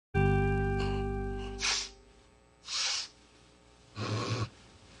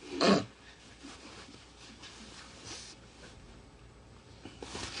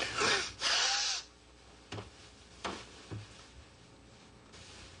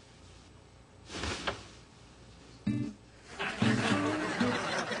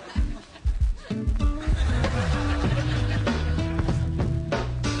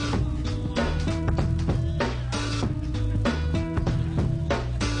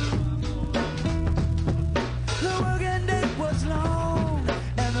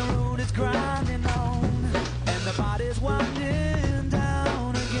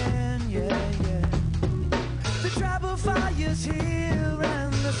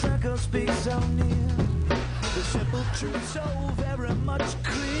must be so near. The simple truth so very much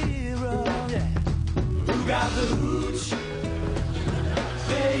clearer, yeah. Who got the hooch,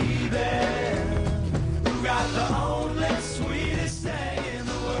 baby? Who got the only sweetest thing in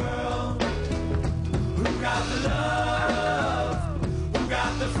the world? Who got the love? Who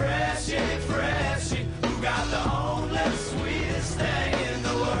got the freshy? Who got the only sweetest thing in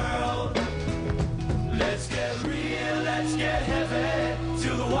the world? Let's get real, let's get heavy,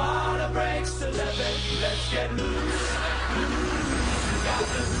 till the water breaks the levee. Let's get loose, who got the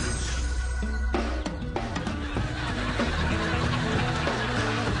hooch?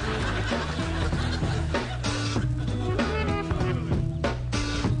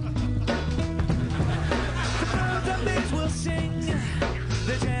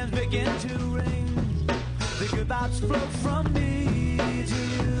 Flow from me to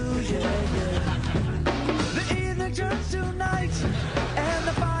you, yeah, yeah. The evening turns to night, and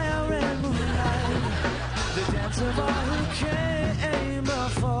the fire and moonlight, the dance of all who came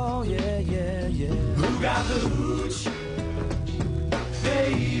before, yeah, yeah, yeah. Who got the hooch,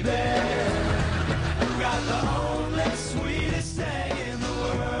 baby? Who got the only sweetest thing in the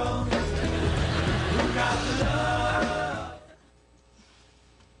world? Who got the love?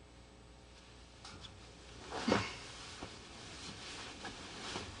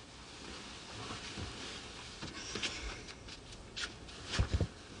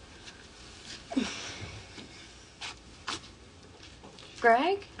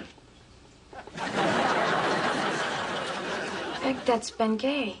 Greg? Greg, that's Ben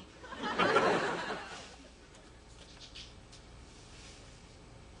Gay.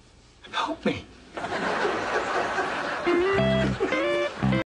 Help me.